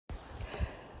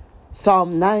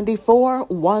Psalm 94,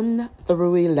 1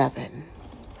 through 11.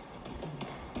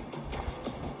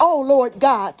 O Lord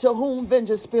God, to whom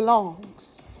vengeance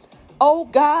belongs, O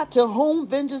God, to whom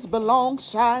vengeance belongs,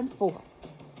 shine forth.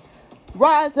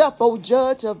 Rise up, O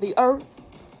Judge of the earth,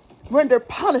 render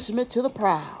punishment to the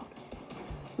proud.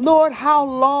 Lord, how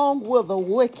long will the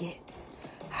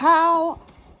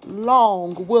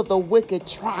wicked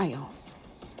triumph?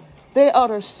 They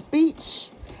utter speech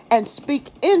and speak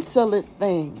insolent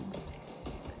things.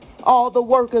 All the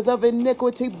workers of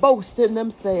iniquity boast in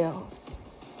themselves.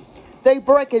 They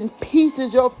break in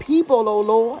pieces your people, O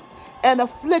Lord, and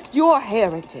afflict your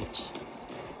heritage.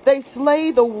 They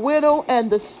slay the widow and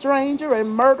the stranger and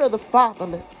murder the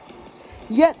fatherless.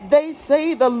 Yet they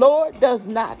say the Lord does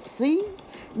not see,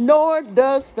 nor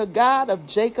does the God of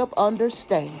Jacob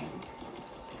understand.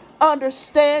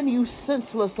 Understand, you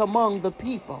senseless among the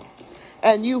people,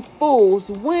 and you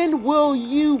fools, when will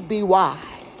you be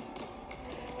wise?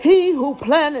 He who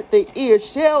planted the ear,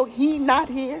 shall he not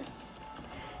hear?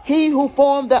 He who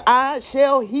formed the eye,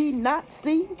 shall he not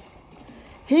see?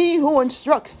 He who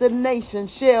instructs the nation,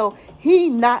 shall he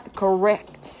not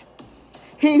correct?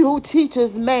 He who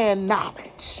teaches man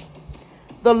knowledge.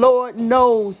 The Lord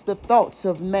knows the thoughts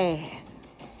of man,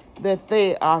 that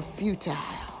they are futile.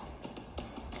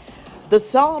 The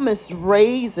psalmist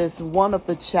raises one of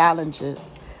the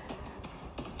challenges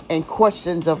and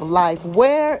questions of life.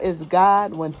 Where is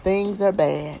God when things are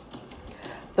bad?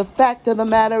 The fact of the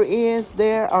matter is,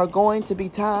 there are going to be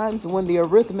times when the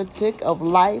arithmetic of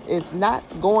life is not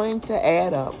going to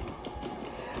add up.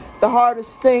 The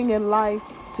hardest thing in life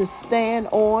to stand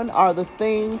on are the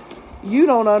things you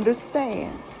don't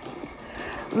understand.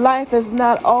 Life is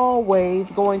not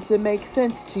always going to make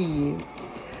sense to you.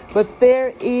 But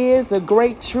there is a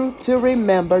great truth to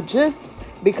remember. Just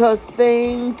because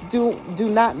things do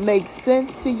not make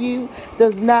sense to you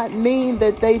does not mean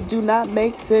that they do not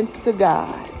make sense to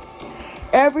God.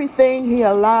 Everything he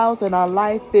allows in our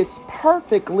life fits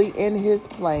perfectly in his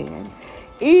plan,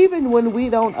 even when we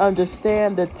don't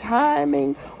understand the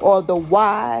timing or the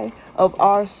why of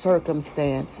our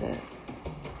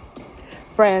circumstances.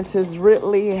 Francis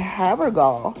Ridley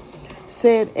Havergal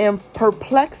said, in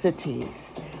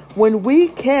perplexities, when we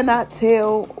cannot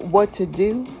tell what to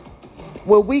do,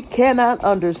 when we cannot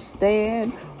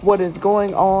understand what is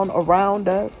going on around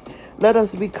us, let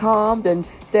us be calmed and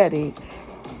steady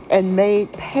and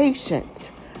made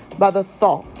patient by the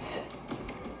thought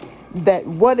that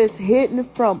what is hidden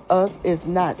from us is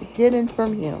not hidden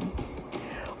from him.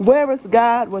 Where is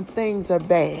God when things are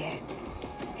bad?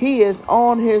 He is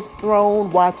on his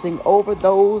throne watching over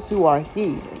those who are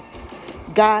his.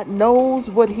 God knows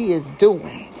what he is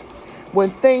doing. When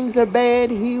things are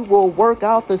bad, he will work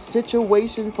out the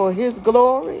situation for his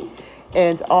glory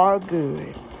and our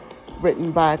good.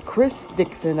 Written by Chris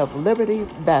Dixon of Liberty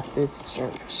Baptist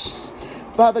Church.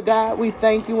 Father God, we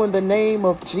thank you in the name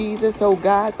of Jesus, oh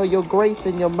God, for your grace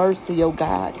and your mercy, oh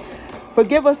God.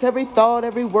 Forgive us every thought,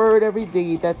 every word, every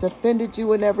deed that's offended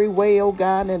you in every way, oh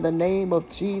God, in the name of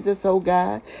Jesus, oh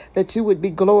God, that you would be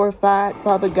glorified,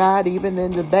 Father God, even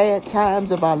in the bad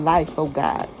times of our life, oh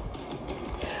God.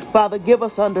 Father, give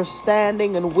us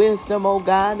understanding and wisdom, oh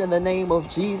God, in the name of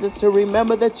Jesus, to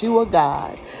remember that you are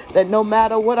God, that no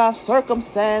matter what our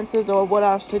circumstances or what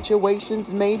our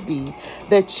situations may be,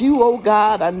 that you, oh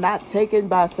God, are not taken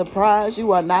by surprise.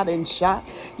 You are not in shock.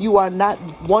 You are not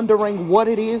wondering what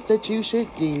it is that you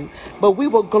should do. But we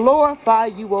will glorify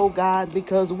you, oh God,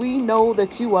 because we know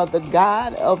that you are the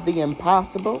God of the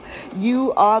impossible.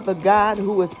 You are the God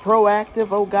who is proactive,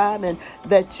 oh God, and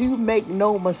that you make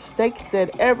no mistakes,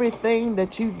 that everything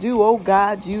that you do, oh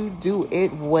God, you do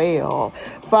it well.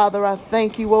 Father, I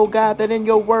thank you, oh God, that in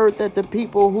your word that the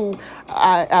people who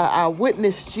I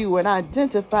witnessed you and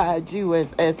identified you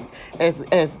as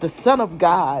the Son of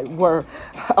God were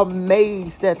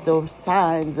amazed at the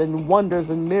signs and wonders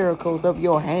and miracles of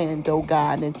your hand, oh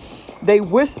God. And they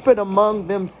whispered among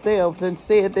themselves and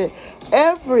said that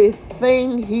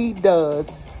everything he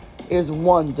does is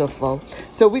wonderful.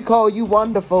 So we call you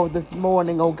wonderful this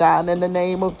morning, oh God, in the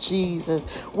name of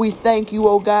Jesus. We thank you,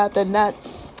 oh God, that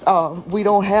we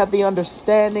don't have the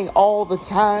understanding all the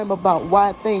time about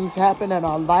why things happen in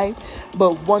our life.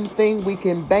 But one thing we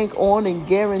can bank on and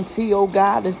guarantee, oh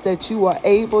God, is that you are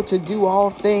able to do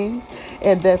all things.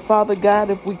 And that, Father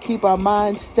God, if we keep our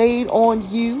minds stayed on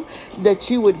you, that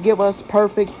you would give us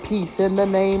perfect peace in the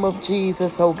name of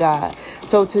Jesus, oh God.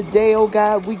 So today, oh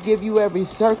God, we give you every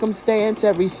circumstance,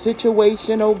 every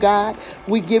situation, oh God.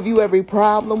 We give you every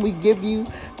problem. We give you,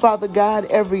 Father God,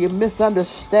 every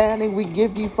misunderstanding. We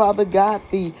give you, Father God,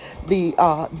 the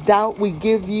doubt. We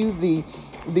give you the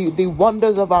the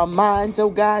wonders of our minds, oh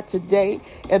God, today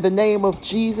in the name of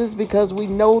Jesus, because we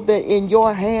know that in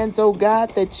your hands, oh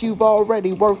God, that you've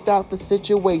already worked out the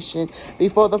situation.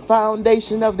 Before the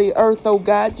foundation of the earth, oh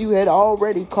God, you had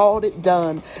already called it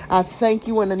done. I thank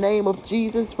you in the name of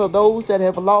Jesus for those that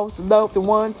have lost loved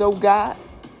ones, oh God,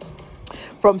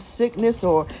 from sickness,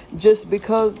 or just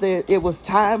because it was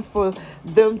time for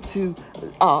them to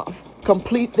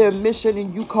complete their mission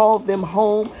and you called them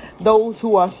home. Those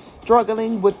who are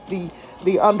struggling with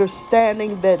the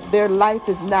understanding that their life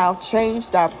is now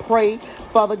changed, I pray,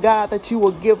 Father God, that you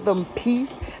will give them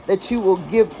peace, that you will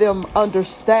give them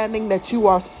understanding that you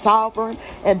are sovereign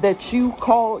and that you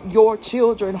called your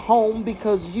children home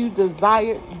because you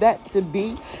desired that to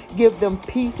be. Give them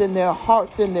peace in their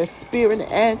hearts, in their spirit,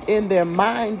 and in their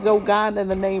minds, oh God, in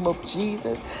the name of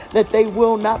Jesus, that they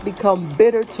will not become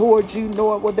bitter towards you,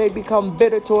 nor will they become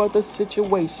bitter toward the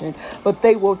situation, but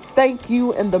they will thank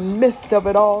you in the midst of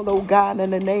it all, oh God,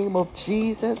 in the name of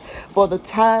Jesus, for the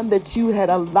time that you had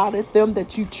allotted them,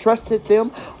 that you trusted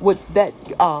them with that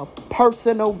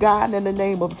person, oh God, in the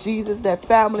name of Jesus, that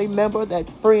family member, that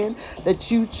friend,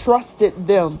 that you trusted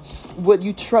them.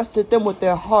 You trusted them with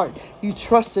their heart. You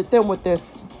trusted them with their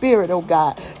spirit, oh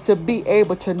God, to be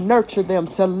able to nurture them,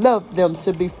 to love them,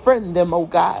 to befriend them, oh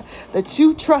God, that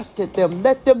you trusted them.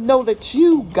 Let them know that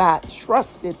you, God,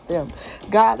 trusted them.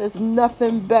 God, is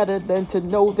nothing better than to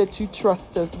know that you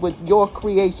trust us with your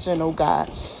creation, oh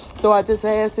God. So I just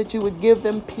ask that you would give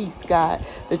them peace, God,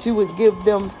 that you would give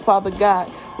them, Father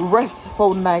God,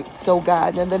 restful nights, oh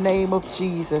God, in the name of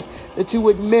Jesus, that you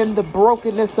would mend the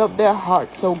brokenness of their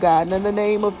hearts, oh God, in the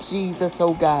name of Jesus,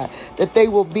 oh God, that they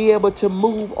will be able to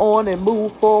move on and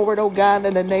move forward, oh God,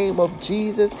 in the name of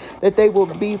Jesus, that they will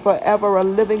be forever a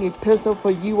living epistle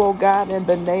for you, oh God, in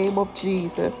the name of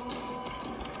Jesus.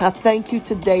 I thank you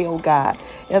today, oh God,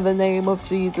 in the name of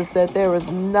Jesus, that there is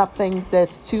nothing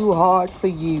that's too hard for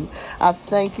you. I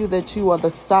thank you that you are the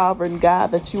sovereign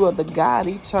God, that you are the God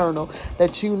eternal,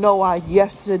 that you know our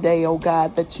yesterday, oh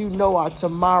God, that you know our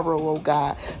tomorrow, oh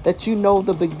God, that you know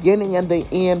the beginning and the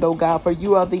end, oh God, for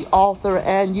you are the author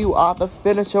and you are the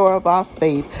finisher of our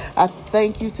faith. I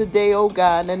thank you today, oh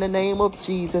God, in the name of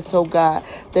Jesus, oh God,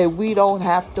 that we don't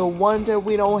have to wonder,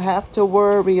 we don't have to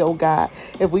worry, oh God,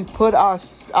 if we put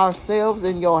ourselves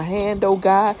in your hand, oh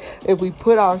God, if we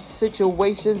put our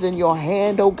situations in your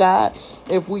hand, oh God,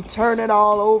 if we turn it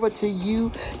all over to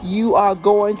you, you are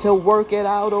going to work it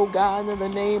out, oh God, in the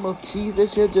name of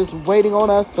Jesus. You're just waiting on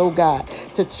us, oh God,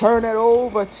 to turn it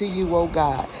over to you, oh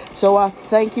God. So I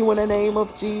thank you in the name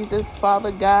of Jesus,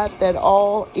 Father God, that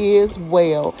all is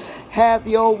well. Have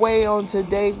your way on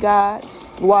today, God.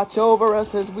 Watch over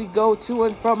us as we go to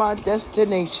and from our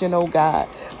destination, oh God.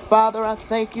 Father, I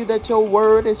thank you that your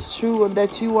word is true and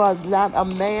that you are not a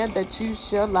man that you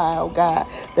shall lie, oh God,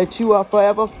 that you are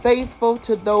forever faithful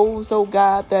to those, oh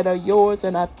God, that are yours.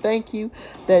 And I thank you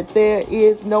that there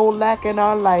is no lack in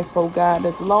our life, oh God,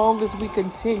 as long as we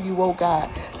continue, oh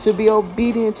God, to be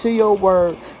obedient to your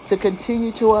word, to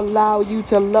continue to allow you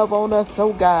to love on us,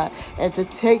 oh God, and to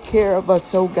take care of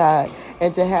us, oh God,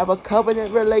 and to have a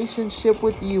covenant relationship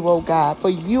with you, oh God, for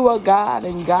you are God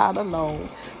and God alone.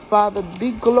 Father,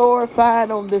 be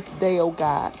glorified on this day, oh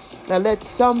God. Now let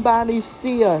somebody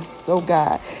see us, oh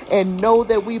God, and know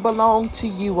that we belong to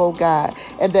you, oh God,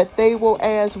 and that they will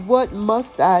ask, what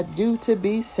must I do to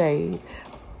be saved?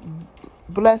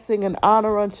 Blessing and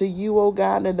honor unto you, oh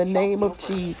God, in the name of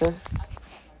Jesus.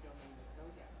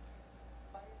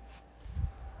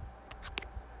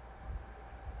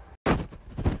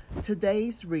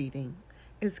 Today's reading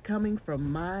is coming from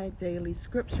my daily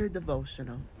scripture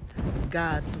devotional,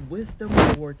 God's Wisdom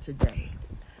for Today,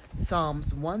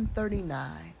 Psalms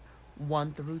 139,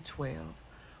 1 through 12,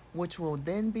 which will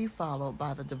then be followed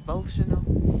by the devotional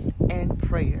and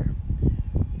prayer.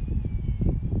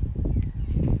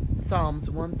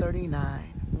 Psalms 139,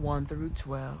 1 through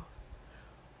 12.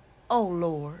 O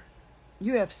Lord,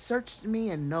 you have searched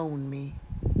me and known me.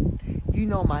 You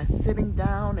know my sitting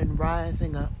down and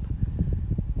rising up.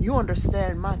 You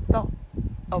understand my thought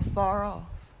afar off.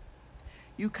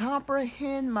 You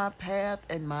comprehend my path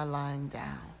and my lying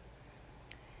down,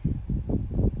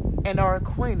 and are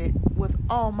acquainted with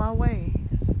all my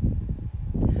ways.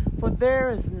 For there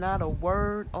is not a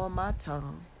word on my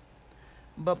tongue,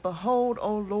 but behold,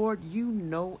 O Lord, you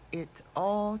know it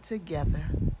altogether.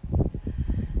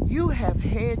 You have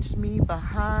hedged me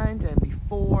behind and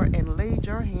before and laid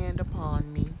your hand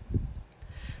upon me.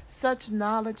 Such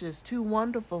knowledge is too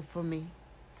wonderful for me.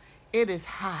 It is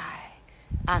high.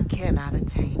 I cannot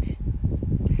attain it.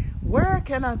 Where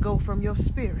can I go from your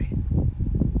spirit?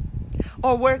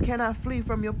 Or where can I flee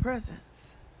from your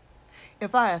presence?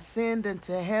 If I ascend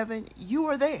into heaven, you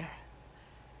are there.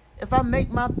 If I make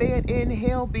my bed in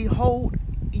hell, behold,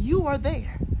 you are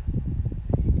there.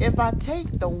 If I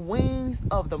take the wings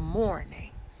of the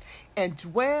morning and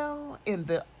dwell in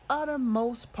the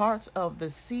uttermost parts of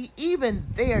the sea, even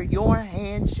there your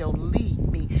hand shall lead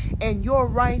me, and your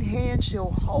right hand shall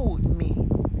hold me.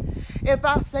 If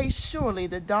I say, surely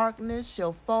the darkness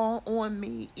shall fall on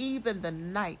me, even the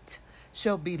night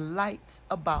shall be light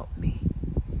about me.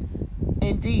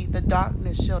 Indeed, the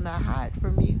darkness shall not hide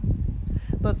from you,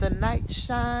 but the night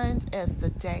shines as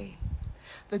the day.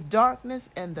 The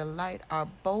darkness and the light are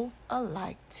both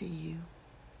alike to you.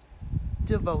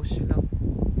 Devotional.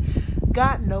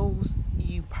 God knows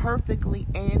you perfectly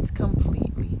and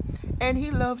completely, and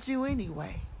He loves you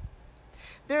anyway.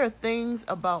 There are things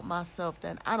about myself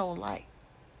that I don't like.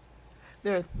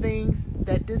 There are things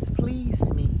that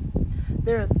displease me.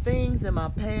 There are things in my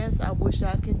past I wish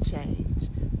I could change,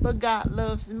 but God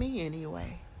loves me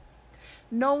anyway.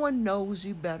 No one knows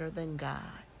you better than God.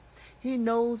 He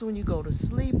knows when you go to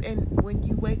sleep and when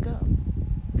you wake up.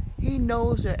 He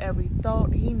knows your every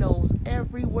thought. He knows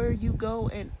everywhere you go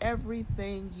and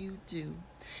everything you do.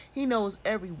 He knows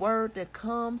every word that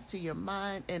comes to your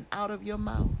mind and out of your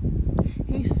mouth.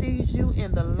 He sees you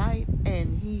in the light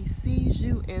and He sees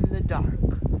you in the dark.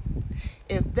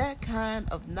 If that kind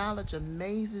of knowledge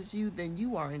amazes you, then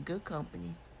you are in good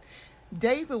company.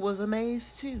 David was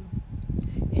amazed too.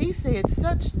 He said,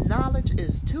 such knowledge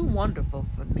is too wonderful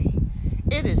for me.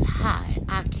 It is high,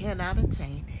 I cannot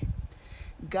attain it.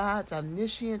 God's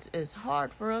omniscience is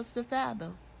hard for us to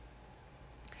fathom.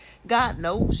 God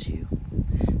knows you.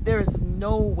 There is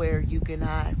nowhere you can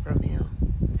hide from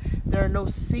Him. There are no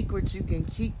secrets you can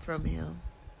keep from Him.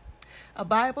 A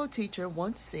Bible teacher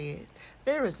once said,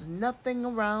 there is nothing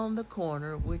around the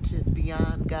corner which is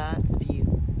beyond God's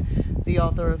view. The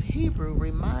author of Hebrew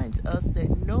reminds us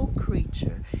that no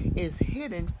creature is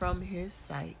hidden from His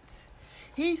sight.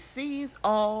 He sees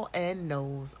all and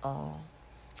knows all.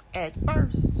 At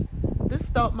first, this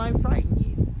thought might frighten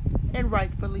you, and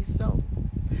rightfully so.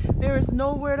 There is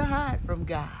nowhere to hide from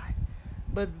God.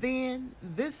 But then,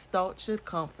 this thought should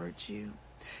comfort you.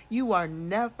 You are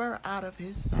never out of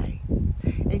His sight,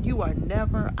 and you are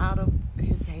never out of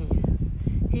His hands.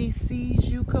 He sees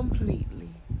you completely.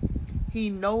 He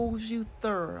knows you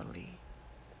thoroughly.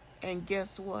 And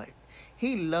guess what?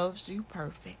 He loves you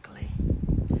perfectly.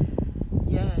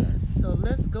 Yes, so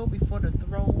let's go before the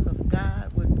throne of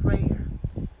God with prayer.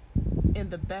 In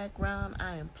the background,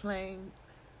 I am playing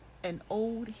an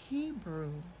old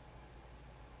Hebrew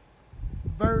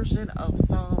version of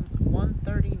Psalms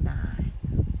 139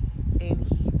 in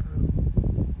Hebrew.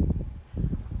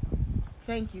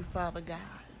 Thank you, Father God.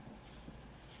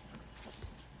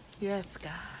 Yes,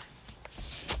 God.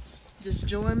 Just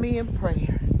join me in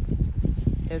prayer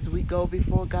as we go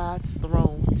before God's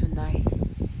throne tonight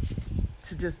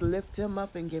to just lift Him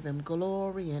up and give Him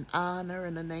glory and honor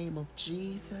in the name of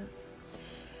Jesus.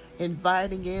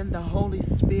 Inviting in the Holy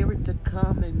Spirit to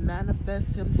come and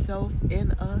manifest Himself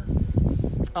in us,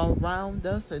 around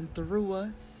us, and through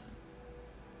us.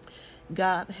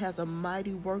 God has a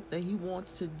mighty work that He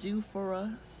wants to do for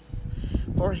us,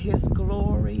 for His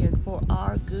glory and for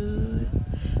our good.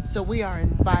 So we are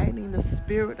inviting the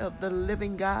Spirit of the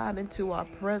living God into our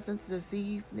presence this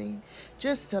evening,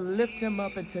 just to lift Him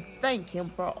up and to thank Him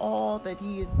for all that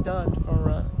He has done for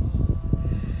us.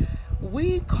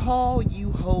 We call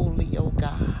you holy, O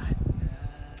God.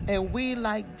 And we,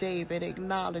 like David,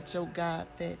 acknowledge, O God,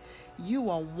 that you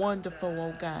are wonderful,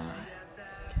 O God.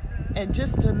 And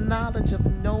just the knowledge of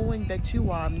knowing that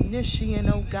you are omniscient,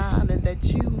 oh God, and that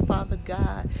you, Father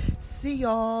God, see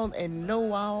all and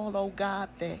know all, oh God,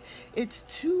 that it's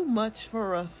too much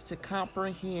for us to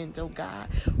comprehend, oh God.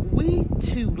 We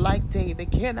too, like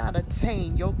David, cannot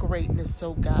attain your greatness,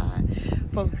 oh God.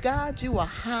 For God, you are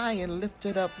high and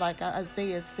lifted up, like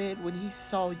Isaiah said when he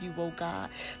saw you, oh God,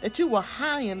 that you were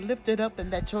high and lifted up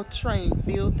and that your train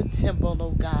filled the temple,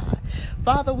 oh God.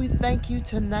 Father, we thank you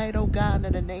tonight, oh God,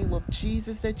 in the name of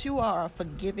Jesus, that you are a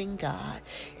forgiving God.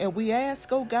 And we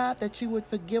ask, oh God, that you would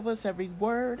forgive us every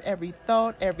word, every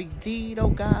thought, every deed, oh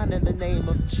God, in the name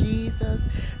of Jesus,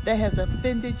 that has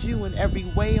offended you in every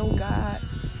way, oh God.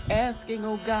 Asking,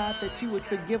 oh God, that you would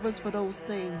forgive us for those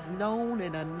things known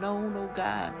and unknown, oh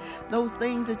God. Those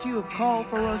things that you have called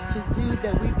for us to do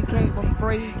that we became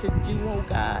afraid to do, oh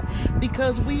God,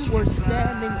 because we were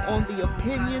standing on the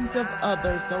opinions of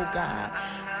others, oh God.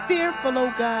 fearful,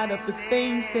 oh God, of the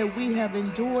things that we have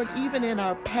endured even in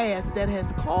our past that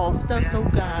has caused us, oh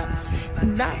God,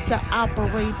 not to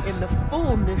operate in the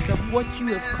fullness of what you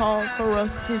have called for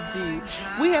us to do.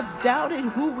 We have doubted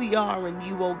who we are in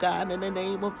you, oh God, in the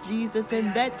name of Jesus, and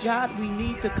that, God, we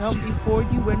need to come before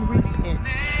you and repent.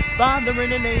 Father, in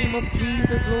the name of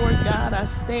Jesus, Lord God, I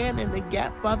stand in the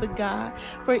gap, Father God,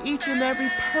 for each and every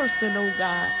person, oh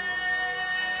God,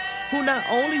 who not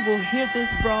only will hear this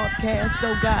broadcast,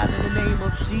 oh God, in the name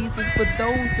of Jesus, but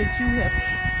those that you have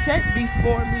set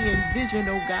before me in vision,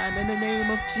 oh God, in the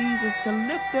name of Jesus, to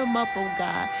lift them up, oh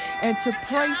God, and to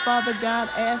pray, Father God,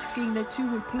 asking that you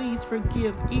would please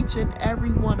forgive each and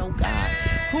every one, oh God,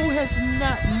 who has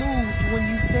not moved when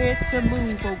you said to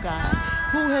move, oh God,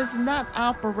 who has not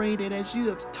operated as you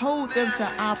have told them to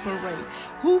operate,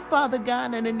 who, Father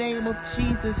God, in the name of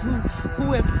Jesus,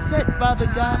 who have set, Father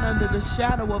God, under the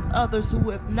shadow of others who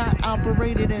have not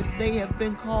operated as they have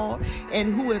been called,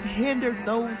 and who have hindered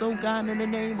those, oh God, in the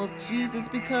name of Jesus,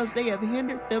 because they have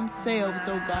hindered themselves,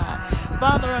 oh God.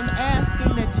 Father, I'm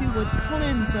asking that you would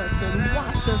cleanse us and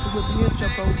wash us with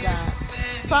hyssop, oh God.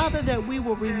 Father, that we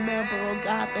will remember, oh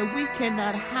God, that we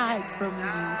cannot hide from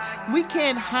you. We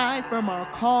can't hide from our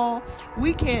call.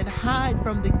 We can't hide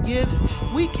from the gifts.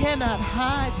 We cannot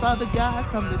hide, Father God,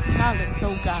 from the talents,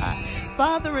 oh God.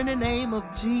 Father, in the name of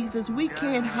Jesus, we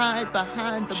can't hide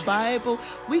behind the Bible.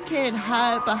 We can't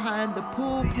hide behind the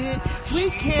pulpit.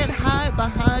 We can't hide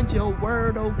behind your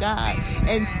word, oh God,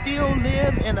 and still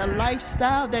live in a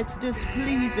lifestyle that's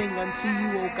displeasing unto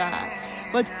you, oh God.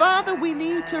 But Father, we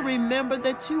need to remember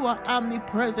that you are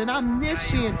omnipresent,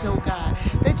 omniscient, oh God,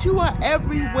 that you are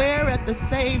everywhere at the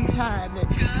same time,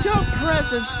 that your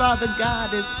presence, Father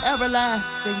God, is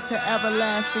everlasting to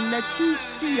everlasting, that you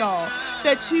see all,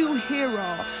 that you hear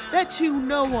all, that you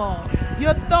know all.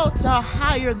 Your thoughts are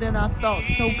higher than our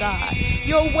thoughts, oh God.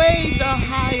 Your ways are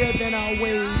higher than our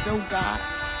ways, oh God.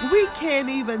 We can't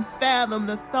even fathom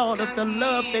the thought of the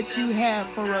love that you have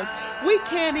for us. We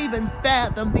can't even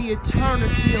fathom the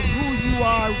eternity of who you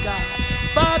are, God.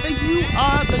 Father, you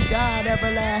are the God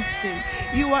everlasting.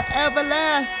 You are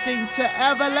everlasting to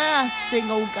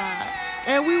everlasting, oh God.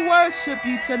 And we worship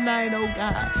you tonight, oh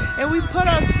God. And we put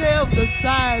ourselves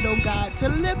aside, oh God, to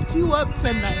lift you up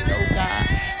tonight, oh God.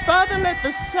 Father, let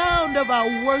the sound of our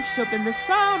worship and the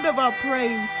sound of our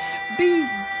praise be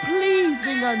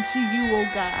pleasing unto you, O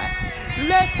God.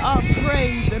 Let our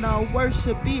praise and our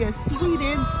worship be a sweet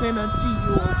incense unto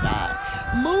you, O God.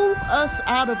 Move us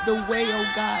out of the way, O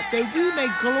God, that we may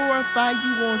glorify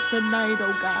you on tonight,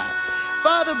 O God.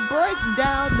 Father, break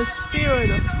down the spirit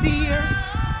of fear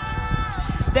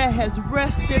that has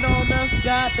rested on us,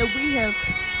 God, that we have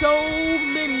so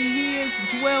many years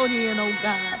dwelt in, oh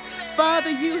God.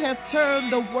 Father, you have turned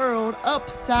the world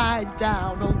upside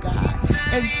down, oh God.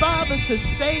 And Father, to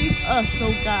save us,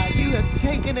 oh God, you have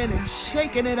taken it and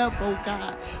shaken it up, oh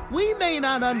God. We may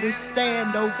not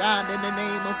understand, oh God, in the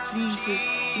name of Jesus,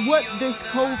 what this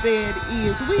COVID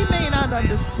is. We may not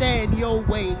understand your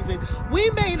ways, and we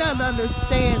may not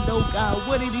understand, oh God,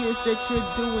 what it is that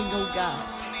you're doing, oh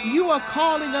God. You are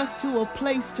calling us to a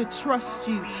place to trust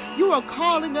you. You are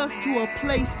calling us to a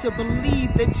place to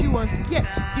believe that you are yet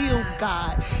still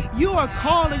God. You are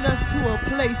calling us to a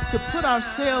place to put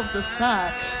ourselves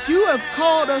aside. You have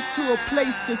called us to a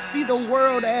place to see the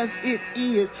world as it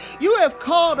is. You have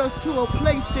called us to a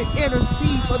place to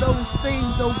intercede for those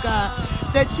things, oh God,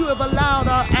 that you have allowed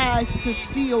our eyes to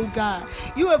see, oh God.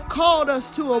 You have called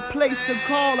us to a place to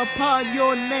call upon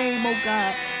your name, oh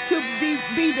God, to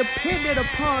be dependent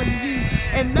upon you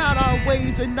and not our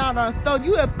ways and not our thought.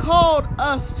 You have called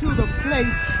us to the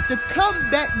place to come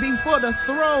back before the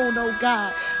throne, oh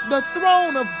God, the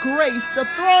throne of grace, the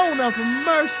throne of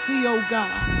mercy, oh God.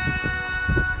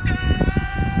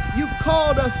 You've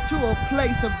called us to a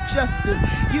place of justice.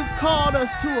 You've called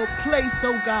us to a place,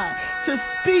 oh God, to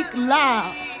speak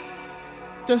loud,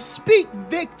 to speak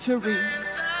victory.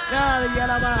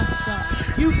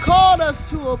 You called us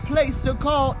to a place to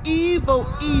call evil,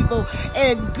 evil,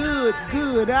 and good,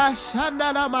 good. No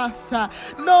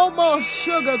more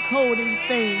sugarcoating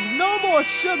things. No more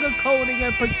sugarcoating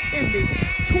and pretending.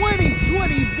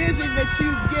 2020 vision that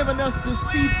you've given us to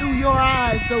see through your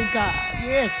eyes, oh God.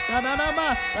 Yes.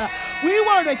 We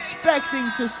weren't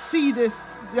expecting to see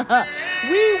this.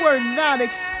 We were not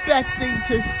expecting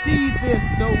to see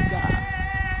this, oh God.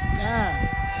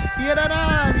 You're the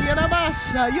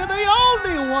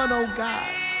only one, oh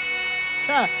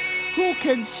God, who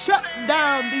can shut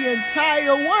down the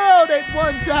entire world at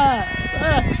one time.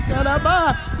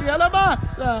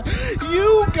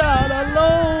 You, God,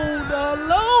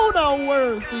 alone are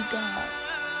worthy,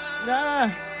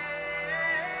 God.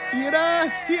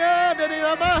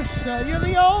 You're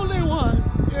the only one.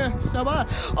 Yes,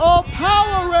 all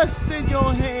power rests in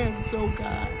your hands, oh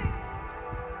God.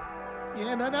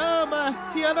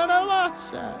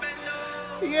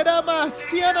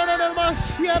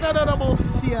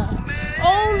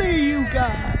 Only you,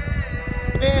 God.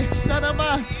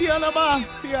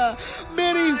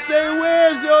 Many say,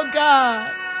 where's your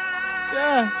God?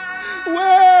 Yeah.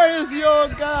 Where is your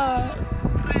God?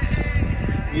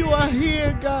 You are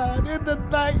here, God, in the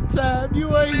nighttime.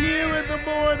 You are here in the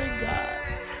morning, God.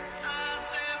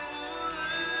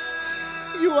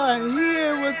 You are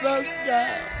here with us,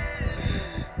 God.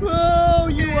 Oh,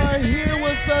 you are here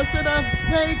with us, and I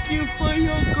thank you for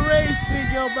your grace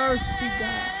and your mercy,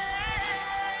 God.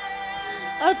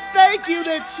 I thank you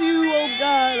that you, oh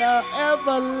God, are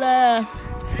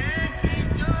everlasting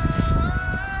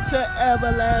to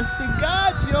everlasting.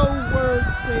 God, your word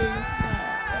says,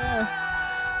 God,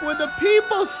 when the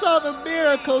people saw the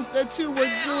miracles that you were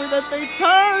doing, that they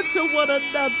turned to one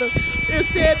another, it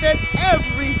said that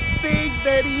everything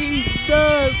that he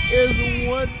does is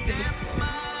wonderful.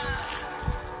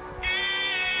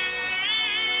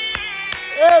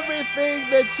 Everything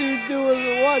that you do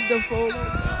is wonderful, oh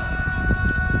God.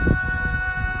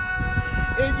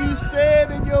 And you said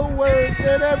in your word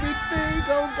that everything,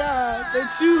 oh God,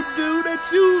 that you do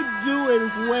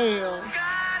it well.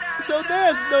 So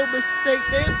there's no mistake,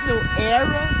 there's no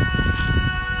error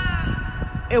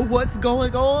in what's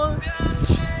going on.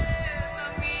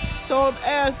 So I'm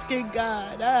asking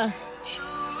God that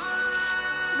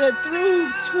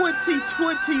through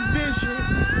 2020 vision,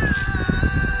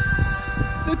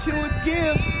 that you would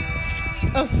give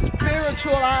us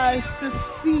spiritual eyes to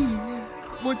see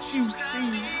what you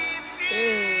see.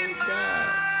 Hey, God.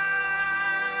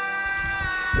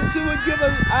 That you would give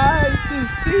us eyes to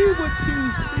see what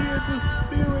you see in the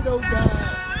spirit, oh God.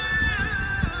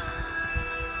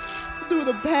 Through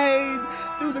the pain,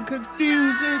 through the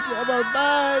confusion of our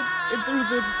minds, and through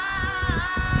the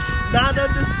not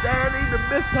understanding, the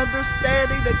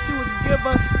misunderstanding, that you would give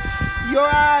us your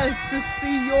eyes to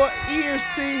see, your ears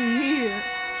to hear,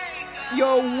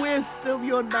 your wisdom,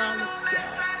 your knowledge,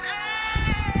 God.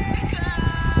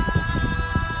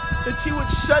 That you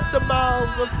would shut the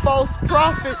mouths of false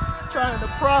prophets trying to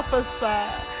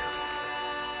prophesy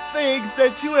things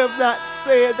that you have not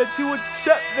said, that you would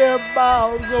shut their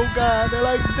mouths, oh God. And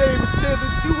like David said,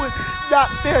 that you would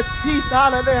knock their teeth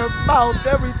out of their mouth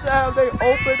every time they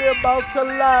open their mouth to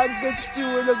lie against you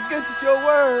and against your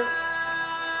word.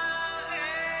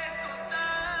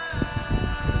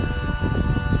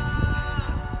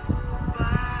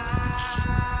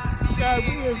 God,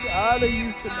 we just honor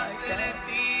you tonight, God.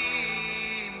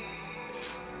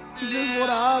 We just want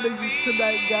to honor you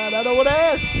tonight, God. I don't want to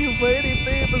ask you for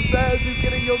anything besides you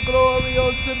getting your glory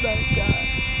on tonight, God.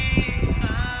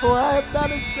 For I am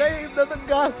not ashamed of the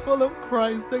gospel of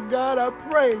Christ. And God, I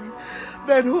pray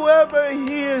that whoever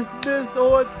hears this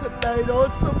or tonight or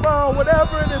tomorrow,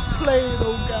 whatever it is playing,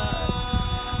 oh God,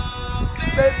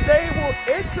 that they will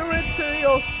enter into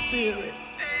your spirit,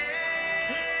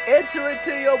 enter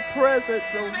into your presence,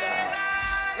 oh God,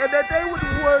 and that they would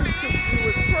worship you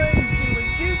and praise you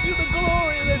and give you the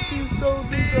glory that you so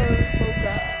deserve, oh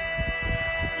God.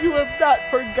 You have not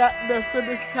forgotten us in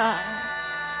this time.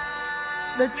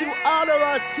 That you honor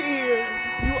our tears.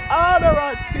 You honor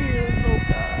our tears, oh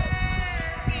God.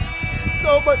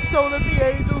 So much so that the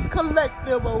angels collect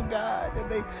them, oh God, and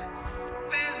they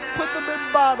put them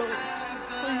in bottles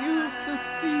for you to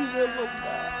see them, oh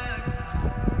God.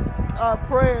 Our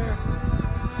prayer,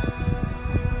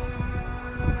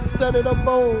 set in a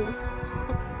bowl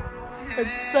and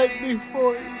set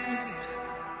before you.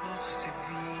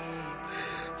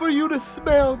 For you to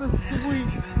smell the sweet,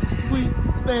 sweet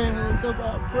smells of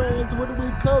our prayers when we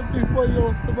come before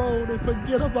your throne and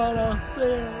forget about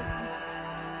ourselves.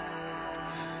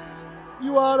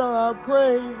 You honor our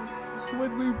praise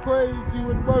when we praise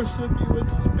you and worship you in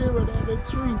spirit and in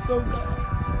truth, oh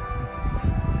God.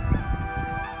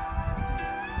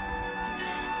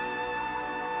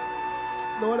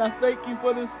 Lord, I thank you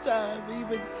for this time.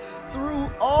 Even through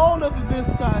all of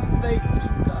this, I thank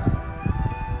you, God,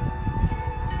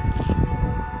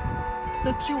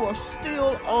 that you are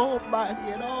still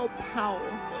almighty and all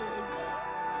powerful.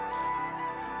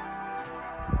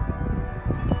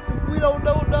 If we don't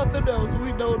know nothing else,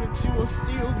 we know that you are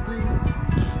still good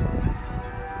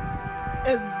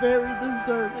and very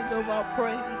deserving of our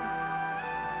praise,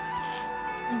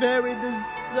 very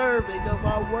deserving of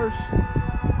our worship.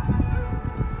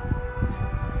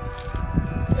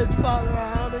 And Father,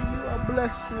 I honor you, I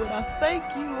bless you, and I thank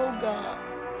you, oh God,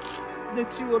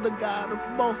 that you are the God of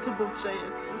multiple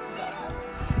chances, God.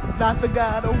 Not the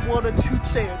God of one or two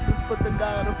chances, but the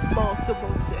God of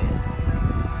multiple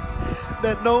chances.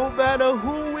 That no matter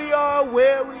who we are,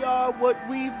 where we are, what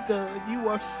we've done, you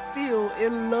are still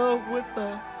in love with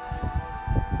us.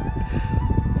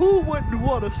 Who wouldn't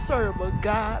want to serve a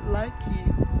God like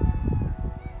you?